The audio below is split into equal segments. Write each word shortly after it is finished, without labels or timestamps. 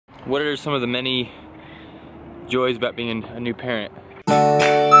What are some of the many joys about being a new parent?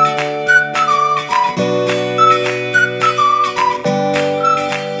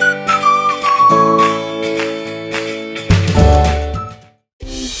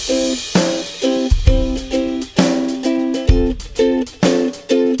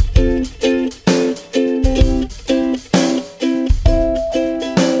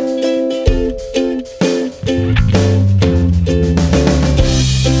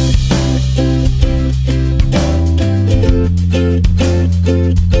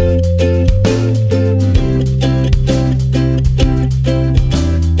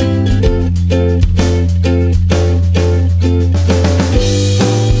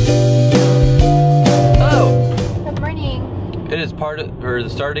 The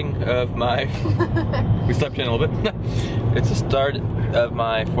starting of my we slept in a little bit. It's the start of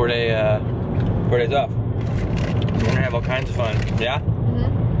my 4 days off. We're gonna have all kinds of fun. Yeah?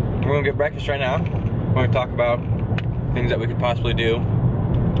 Mm-hmm. We're gonna get breakfast right now. We're gonna talk about things that we could possibly do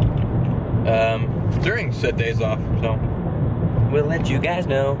during said days off. So we'll let you guys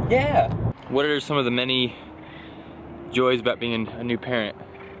know. Yeah. What are some of the many joys about being a new parent?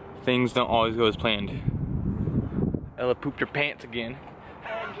 Things don't always go as planned. Ella pooped her pants again.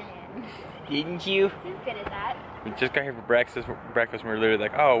 Didn't you? She's good at that. We just got here for breakfast and we were literally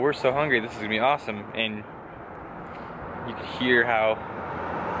like, oh, we're so hungry, this is gonna be awesome. And you could hear how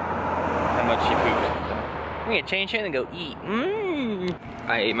much she pooped. So, we're gonna change here and go eat.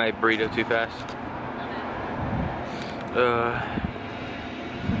 I ate my burrito too fast.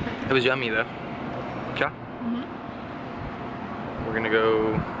 It was yummy though. Yeah? We're gonna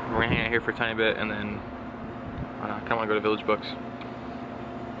hang out here for a tiny bit and then kinda wanna go to Village Books.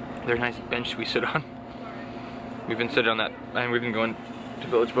 There's a nice bench we sit on. We've been sitting on that, and we've been going to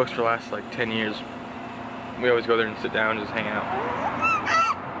Village Books for the last like 10 years. We always go there and sit down and just hang out.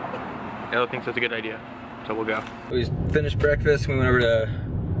 Ella thinks that's a good idea, so we'll go. We finished breakfast, we went over to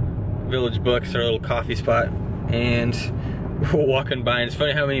Village Books, our little coffee spot, and we're walking by, and it's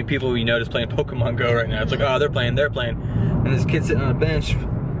funny how many people we notice playing Pokemon Go right now. It's like, oh, they're playing. And this kid sitting on a bench,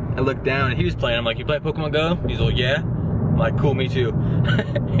 I looked down and he was playing. I'm like, you play Pokemon Go? He's like, yeah. I'm like, cool, me too.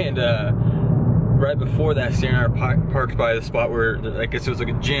 And right before that, Sierra and I parked by the spot where I guess it was like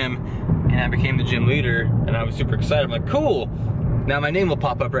a gym, and I became the gym leader, and I was super excited. I'm like, cool, now my name will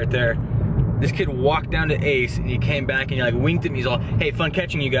pop up right there. This kid walked down to Ace, and he came back and he like winked at me. He's all, hey, fun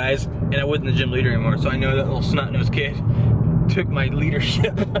catching you guys. And I wasn't the gym leader anymore, so I know that little snot-nosed kid took my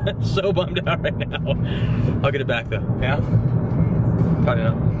leadership. So bummed out right now. I'll get it back though, yeah? Probably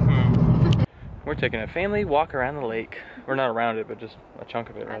not. We're taking a family walk around the lake. Or not around it, but just a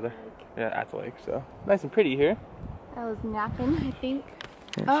chunk of it rather. Yeah, at the lake, so. Nice and pretty here. I was napping, I think.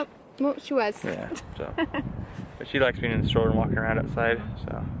 Yes. Oh, well, she was. Yeah, so. But she likes being in the store and walking around outside,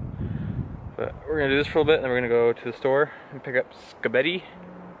 so. But we're gonna do this for a little bit, and then we're gonna go to the store and pick up spaghetti,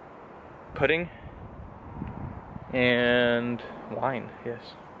 pudding, and wine,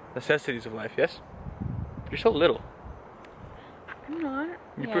 yes. Necessities of life, yes? You're so little. I'm not.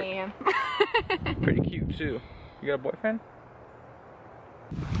 Yeah, I am. Pretty cute too. You got a boyfriend?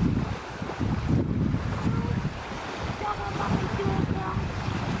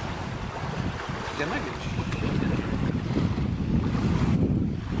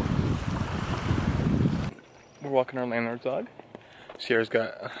 We're walking our landlord's dog. Sierra's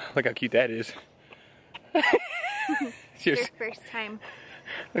got, look how cute that is. Your first time.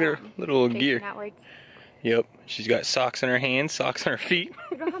 Look at her little gear. Outwards. Yep, she's got socks on her hands, socks on her feet.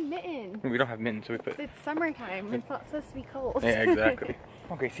 We don't have mittens. We don't have mittens, so we put... It's summertime, it's not supposed to be cold. Yeah, exactly.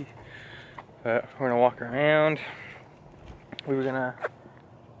 Come on, Gracie. We're gonna walk around. We were gonna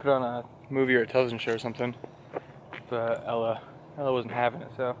put on a movie or a television show or something, but Ella wasn't having it,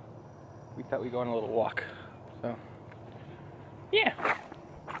 so we thought we'd go on a little walk. So, yeah.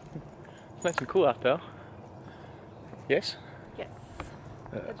 It's nice and cool out though. Yes? Yes.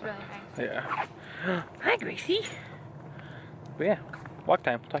 It's really nice. Yeah. Hi, Gracie. But yeah, walk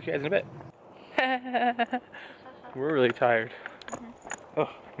time. Talk to you guys in a bit. We're really tired. Oh,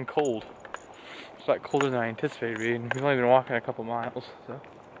 and cold. It's like colder than I anticipated being. We've only been walking a couple miles. So, is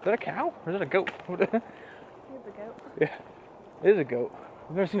that a cow or is that a goat? It's a goat. Yeah, it is a goat.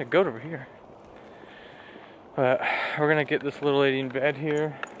 I've never seen a goat over here. But we're gonna get this little lady in bed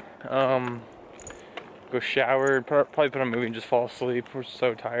here. Go shower, probably put on a movie and just fall asleep. We're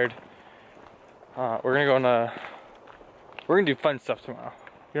so tired. We're gonna go on we're gonna do fun stuff tomorrow.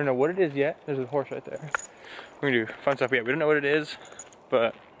 You don't know what it is yet. There's a horse right there. We're gonna do fun stuff. Yeah, we don't know what it is,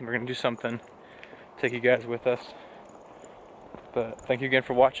 but we're gonna do something. Take you guys with us. But thank you again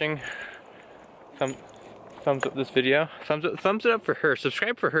for watching. thumbs up this video. Thumbs it up for her.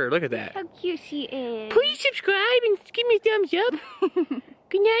 Subscribe for her. Look at that. How cute she is. Please subscribe and give me a thumbs up.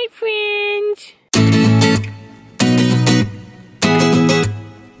 Good night, friends.